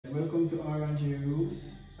to R&J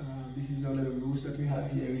Roost. This is a little roost that we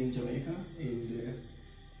have here in Jamaica,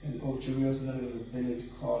 in Ocho, Rios, in a little village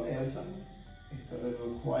called Eltham. It's a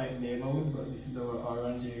little quiet neighborhood, but this is our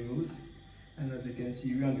R&J Roost. And as you can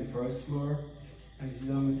see, we're on the first floor. And this is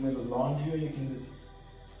a little laundry. You can just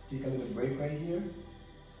take a little break right here.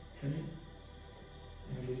 Okay.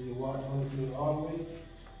 And if you walk on through the hallway,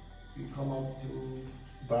 you come up to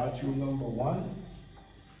bathroom number 1.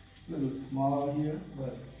 It's a little small here,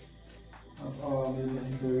 but have all the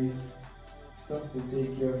necessary stuff to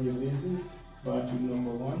take care of your business. Bathroom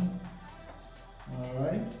number 1.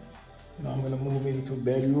 Alright. Now I'm going to move into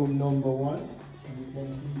bedroom number 1. As you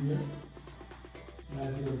can see here.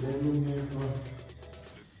 Nice little bedroom here for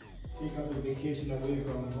take up a vacation away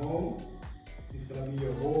from home. It's going to be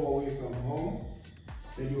your home away from home.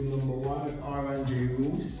 Bedroom number 1, R&J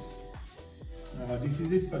Roost. This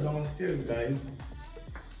is it for downstairs, guys.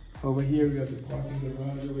 Over here we have the parking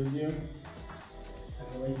garage over here.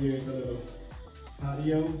 And over here is a little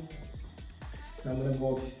patio. Now I'm going to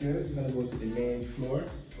go upstairs. We're going to go to the main floor.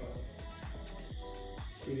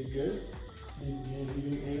 It's pretty good. Main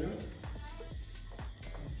living area.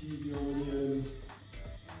 TV over here.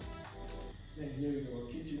 Then here is our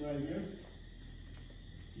kitchen right here.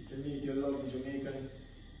 You can make your lovely Jamaican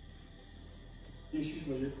dishes,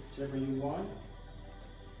 whichever you want.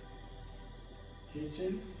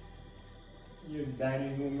 Kitchen. Here's the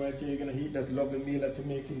dining room right here. You're gonna eat that lovely meal that you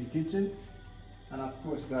make in the kitchen. And of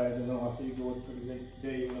course, guys, you know, after you go for the next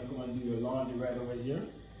day, you're gonna come and do your laundry right over here.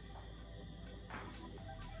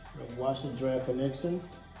 Wash and dryer connection.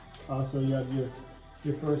 Also, you have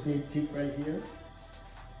your first aid kit right here.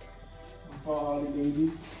 And for all the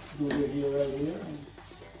babies, do your hair right here. And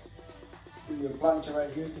do your plancha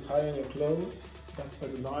right here to iron your clothes. That's for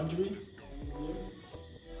the laundry.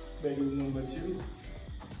 Bedroom number 2.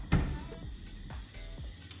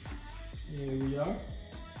 Here we are.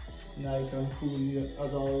 Nice and cozy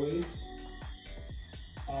as always.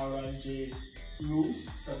 R&J Roost,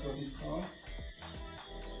 that's what it's called.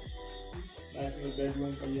 Nice little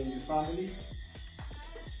bedroom for you and your family.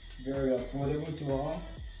 It's very affordable to all.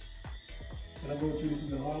 When I go through this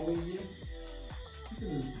little hallway here, this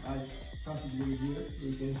is a little passageway here.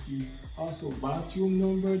 You can see also bathroom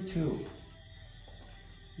number 2.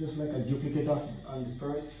 It's just like a duplicate of on the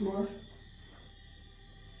first floor.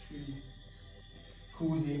 It's really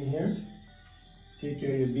cozy in here. Take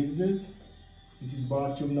care of your business. This is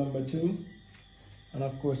bathroom number 2. And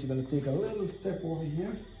of course, you're going to take a little step over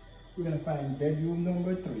here. We're going to find bedroom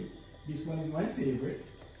number 3. This one is my favorite.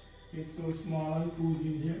 It's so small and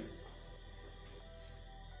cozy in here.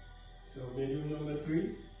 So bedroom number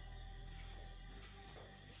 3.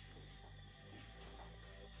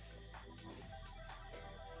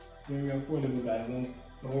 It's very affordable, guys.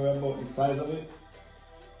 Don't worry about the size of it.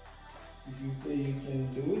 If you say you can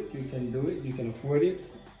do it, you can do it. You can afford it.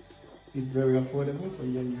 It's very affordable for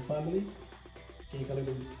you and your family. Take a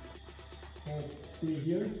little stay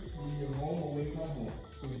here in your home, away from home.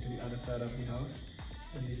 Go to the other side of the house.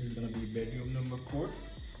 And this is going to be bedroom number 4,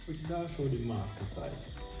 which is also the master side.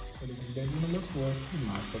 So this is bedroom number 4, the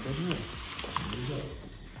master bedroom. There you go.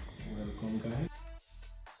 Welcome, guys.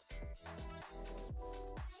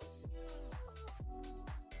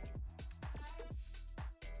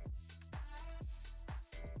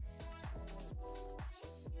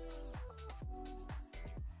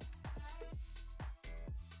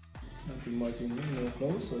 Not too much in here, no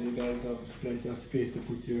clothes, so you guys have plenty of space to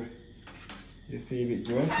put your favorite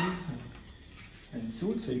dresses and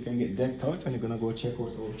suits, so you can get decked out when you're gonna go check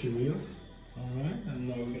out Ocho Rios. Alright, and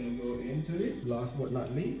now we're gonna go into it. Last but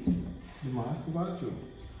not least, the master bathroom.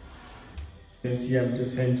 You can see I've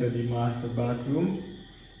just entered the master bathroom.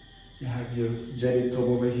 You have your jelly tub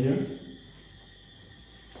over here,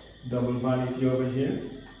 double vanity over here,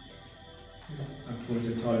 of course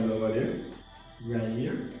the toilet over there. Right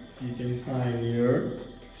here, you can find your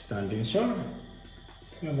standing shower.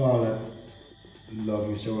 You have all that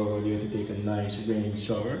lovely shower over there to take a nice rain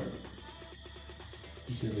shower.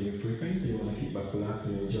 Whichever your preference, you want to keep back relaxed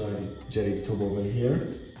and enjoy the jelly tub over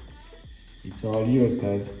here. It's all yours,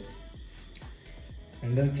 guys.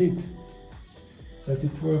 And that's it. That's the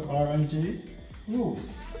tour of R&J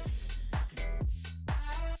Roost.